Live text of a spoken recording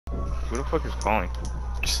Who the fuck is calling?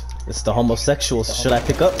 It's the homosexuals. Should I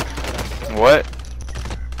pick up? What?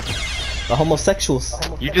 The homosexuals.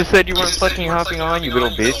 You just said you weren't fucking hopping on, you little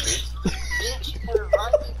bitch.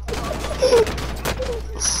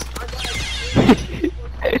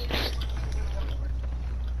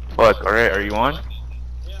 Fuck, alright, are you on?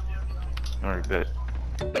 Alright, good.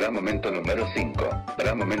 Para momento número 5.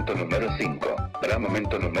 Para momento número 5. Para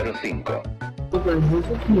momento número 5.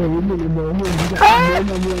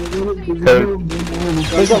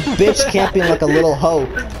 There's a bitch camping like a little hoe.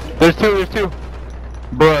 There's two.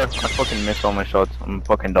 Bruh, I fucking missed all my shots. I'm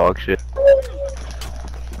fucking dog shit.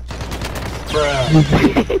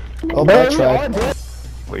 Bruh. Oh, bad track.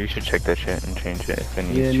 Well, you should check that shit and change it if it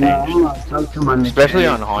needs Yeah, changed. no, Especially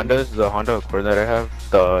on Hondas, the Honda Accord that I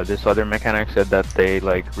have, this other mechanic said that they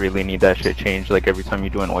like really need that shit changed. Like every time you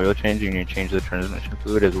do an oil change, you need to change the transmission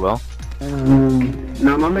fluid as well.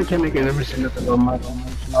 No, my mechanic ain't never said nothing about my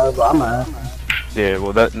but I'm a. Yeah,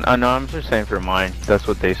 well that, no, I'm just saying for mine, that's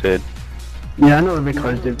what they said. Yeah, I know every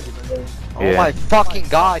car's different. Oh Yeah. my fucking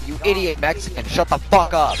god, you idiot Mexican, shut the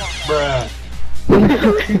fuck up! Bruh.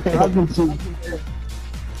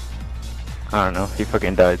 I don't know, he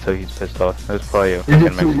fucking died so he's pissed off. It was probably a fucking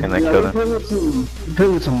Mexican that killed him. You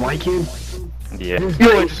playing with some white kid? Yeah.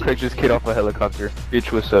 Yo, I just clicked this kid off a helicopter.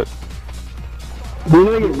 Bitch, what's up? Do you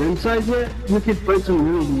know your rim size yet? You could find some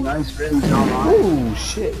really nice rims online. Oh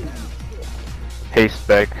shit. Hey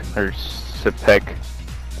Spec, or Spec,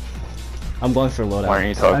 I'm going for loadout. why aren't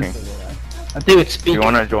you talking? I think it's Do speaking. you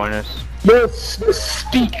wanna join us? Yes,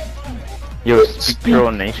 speak. Yo, Speak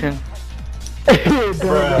Girl Nation?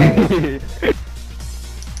 Bruh.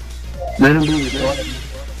 Let him be retarded.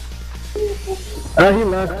 Oh, he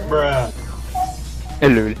left. Bruh.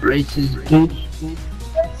 Hello. Racist bitch.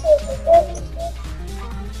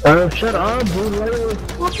 Oh, shut up, dude. Why are you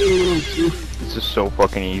fucking This is so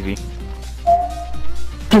fucking easy.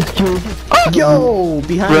 just killed? Yo,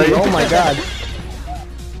 behind me. Oh my god.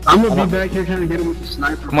 I'm gonna be back here trying to get him with the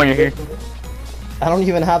sniper. Come on, you're here. I don't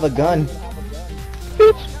even have a gun.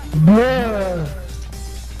 Bruh.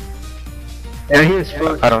 Yeah, he is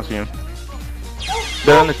fucked. I don't see him.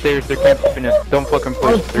 They're on the stairs, they're camping it. Don't fucking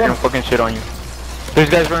push, they're gonna fucking shit on you. There's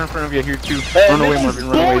guys right in front of you here too. Run away, Marvin,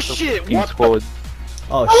 run away. Bullshit, Team squad.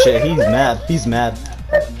 Oh shit, he's mad. He's mad.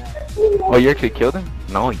 Oh, you actually killed him?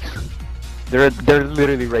 Nice. They're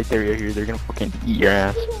literally right there, you're here. They're gonna fucking eat your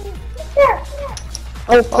ass.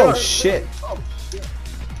 Oh shit.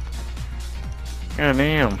 God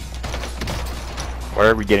damn. Why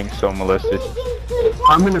are we getting so molested?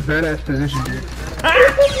 I'm in a badass position, dude.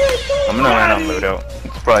 I'm gonna land on loadout.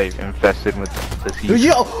 It's probably infested with disease.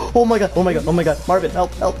 Yo! Oh my god, oh my god, oh my god. Marvin,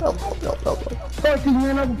 help, help, help, help, help, help. Fuck, he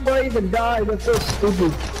ran up before I even died. That's so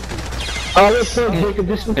stupid. Oh, that's so Jacob.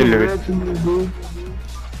 This was Hey, Louis. mad to me, dude.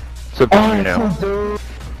 So Oh, you know. that's so dumb.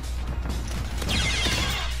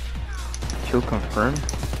 Kill confirmed?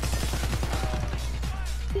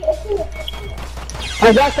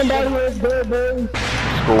 I got somebody who is good, dude. Go,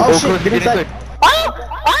 Oh, go, shit, go, get inside.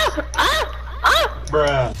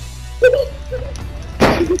 Bruh.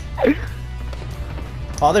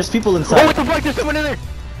 Oh, there's people Oh, inside. what the fuck? There's someone in there!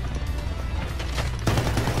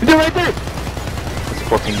 They're right there! Let's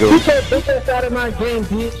fucking go. Get your bitch ass out of my game,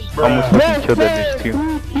 bitch. Almost fucking killed that bitch too.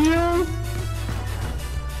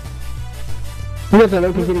 You guys are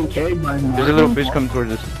looking getting carried by me. There's a little bitch coming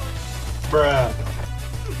towards us. Bruh.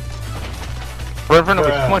 Right in front of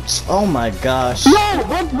us, come on. Oh my gosh. No!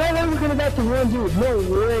 What? Why are we gonna back to run, dude? No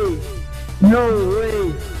way. No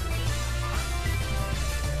way.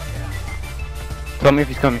 Tell me if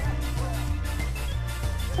he's coming.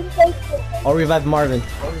 I'll revive Marvin.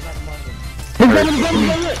 He's got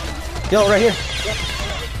him, Yo, right here.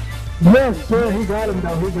 Yes, sir, he got him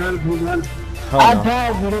though. He got him. Oh I no.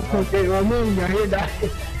 died, but it's okay. Well, man, you're here, die.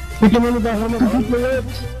 We can only buy how many people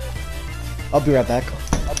left. I'll be right back.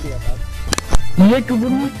 Jacob,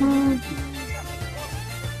 what are you doing?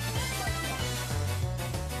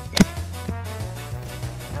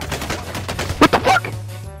 What the fuck?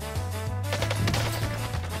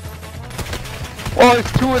 Oh,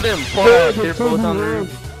 there's two of them. Fuck, they're both on the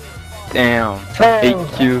roof. Damn.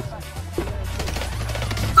 8Q.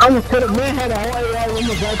 I almost could have man had a whole AR in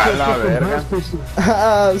the back I love it,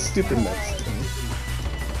 Ah, stupid Mexican.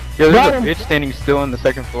 Yo, Got there's a him. bitch standing still on the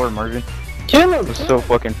second floor, Marvin. Kill him! It was so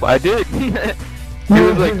fucking I did. He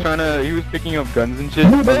was like he was picking up guns and shit.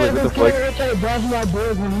 I was like, what the fuck?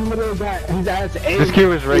 This kid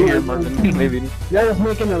was right here, Marvin. Maybe. That was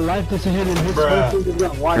making a life decision in his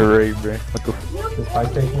Great, bro. What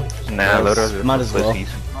the Nah, Lodo's Might as well. pussies.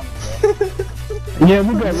 Yeah,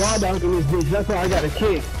 we got raw dog in this bitch. That's why I got a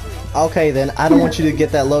kick. Okay then, I don't want you to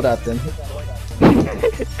get that loadout then.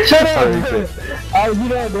 Shut up! I'll do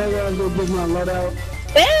that, bro. I'll go get my loadout.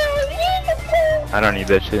 I don't need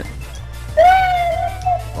that shit.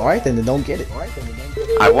 Alright then don't get it.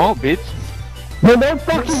 I won't, bitch. Then don't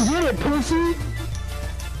fucking get it, pussy!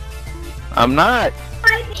 I'm not.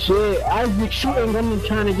 Shit, Isaac shooting when I'm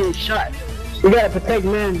trying to get shot. We gotta protect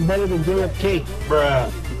man better than JFK. Bruh.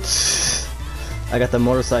 I got the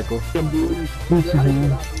motorcycle.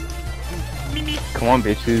 Come on,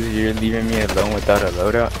 bitches. You're leaving me alone without a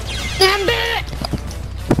loadout.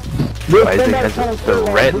 Isaac has a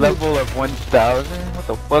threat level of 1,000? What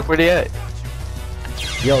the fuck were they at?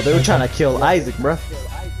 Yo, they were trying to kill Isaac, bro.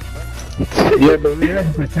 Yeah, but we have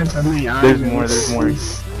to protect our main There's more, there's more.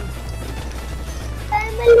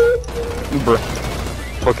 Bruh.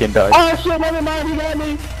 Fucking died. Oh shit, never mind, he got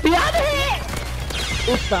me! He got me!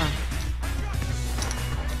 It's fine.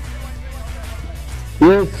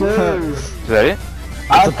 Yes, sir. Is that it?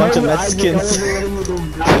 It's a bunch of Mexicans.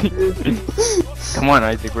 Come on,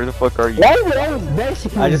 Isaac. Where the fuck are you? Why would I was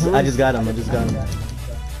Mexican? I just got him.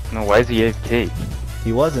 No, why is he AFK?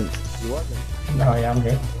 He wasn't. No, yeah, I'm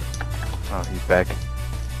good. Oh, he's back.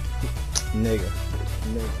 Nigga.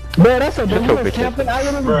 Bro, that's a Shut your dumb bitch camping. I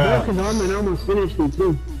didn't even Bruh. broke his arm and almost finished him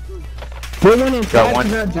too. They went in Got one.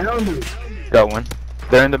 not down dude. Got one.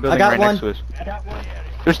 They're in the building got right one. next to us.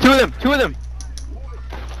 There's two of them. Two of them.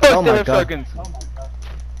 Oh Fuck, they my have God. shotguns.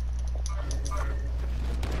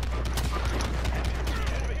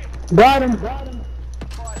 Got him.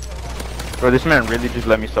 Bro, this man really just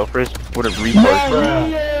let me self-risk. What a retard.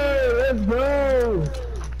 Bruh. Yeah, let's go.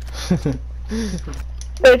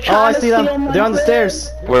 Oh, I see them. They're on the stairs.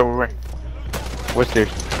 Where? What stairs?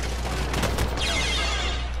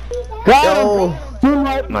 Got Yo. him. Dude,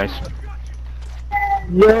 like, Nice.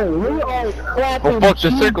 yo, we are clapping. Oh, fuck, the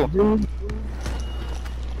cheeks, circle. dude.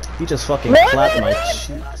 He just fucking clapped my cheeks.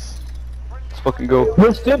 Let's fucking go.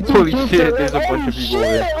 There's 15 Holy kids shit, there. there's a bunch of people over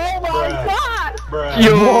there. Oh my Bruh. god! Bruh.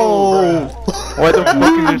 Yo! Whoa. Why the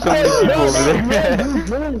fuck is there so many people over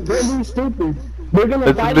there? They're being stupid. They're gonna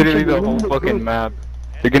That's fight literally each the other. whole fucking map.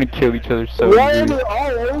 They're gonna kill each other so Why are easily. they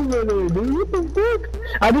all over there, dude? What the fuck?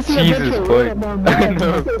 I just see a Jesus picture fuck. of my I map.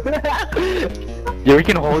 know. Yeah, we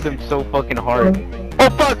can hold them so fucking hard. Oh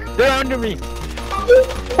fuck! They're under me!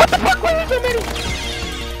 What the fuck? Why are there so many?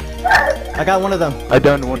 I got one of them. I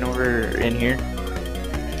downed one over in here.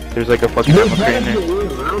 There's like a fucking ammo crate in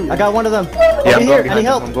there. I got one of them. Yeah, Over I'm here. going I need behind them.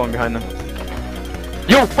 help. I'm going behind them.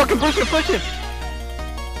 Yo, fucking push him!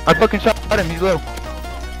 I fucking shot him. He's low.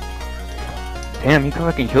 Damn, he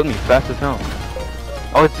fucking killed me fast as hell.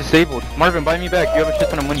 Oh, it's disabled. Marvin, buy me back. You have a shit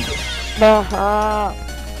ton of money. Hold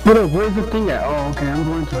up, where's the thing at? Oh, okay, I'm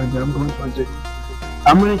going towards it.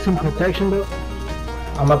 I'm gonna need some protection though.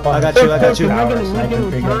 I'm up on I got the you. Am I tower, gonna make it sniping on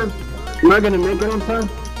pretty time? good. Am I gonna make it on time?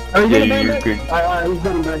 Are you Yeah, gonna you're make good. it? Alright, he's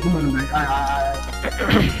running back,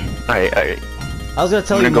 Alright. I was gonna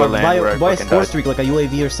tell I'm you gonna go more. land where I Buy a fucking score died. streak like a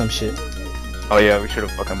UAV or some shit. Oh yeah, we should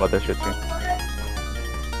have fucking bought that shit too.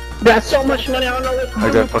 Got so much money, I don't know what I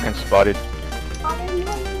got fucking spotted.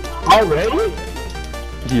 already?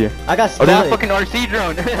 Yeah. I got Oh, there's a spotted. fucking RC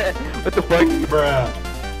drone. What the fuck? Bruh.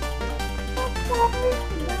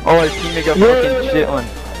 Oh, our teammate got Yeah, fucking yeah. shit on.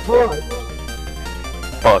 Fuck.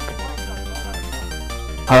 Fuck.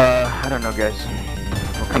 I don't know, guys.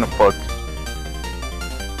 We're kind of fucked.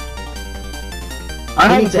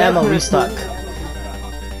 I need ammo restock.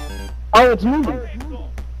 Oh, it's moving.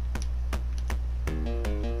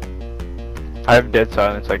 I have dead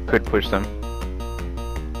silence. I could push them.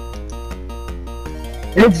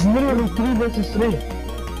 It's literally 3 versus 3.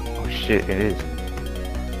 Oh shit, it is.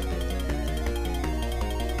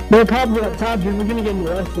 They're probably up top, dude. We're gonna get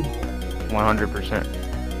arrested. 100%.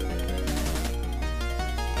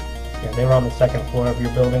 Yeah, they were on the second floor of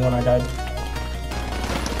your building when I died.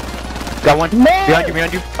 Got one. No!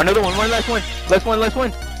 Behind you. Another one. Last one. Let's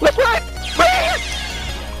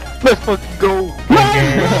fucking go.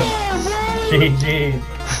 GG.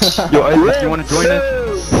 Yo, Isaac, you wanna join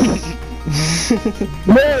us?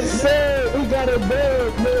 Yes, sir! We got it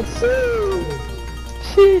back! Yes, sir!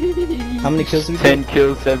 How many kills we 10 did?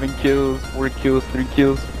 kills, 7 kills, 4 kills, 3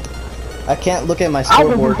 kills. I can't look at my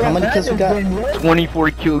scoreboard. How many kills we got?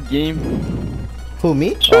 24 kill game. Who,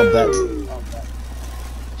 me? Oh, bet.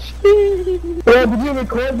 Bro, did you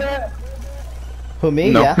record that? Who,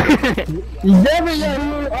 me? No. Yeah. You never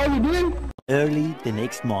know all you doing? Early the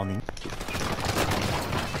next morning.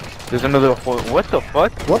 There's another whole. What the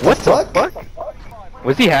fuck? What the fuck?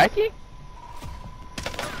 Was he hacking?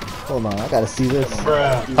 Hold on, I gotta see this.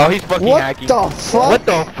 Bruh. Oh, he's fucking What hacking. the fuck? What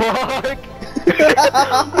the fuck?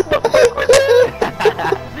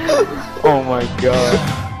 my god.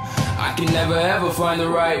 I can never ever find the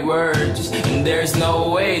right words, and there's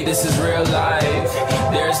no way this is real life.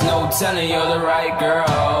 There's no telling you're the right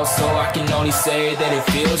girl, so I can only say that it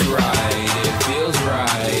feels right. It feels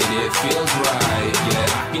right. It feels right.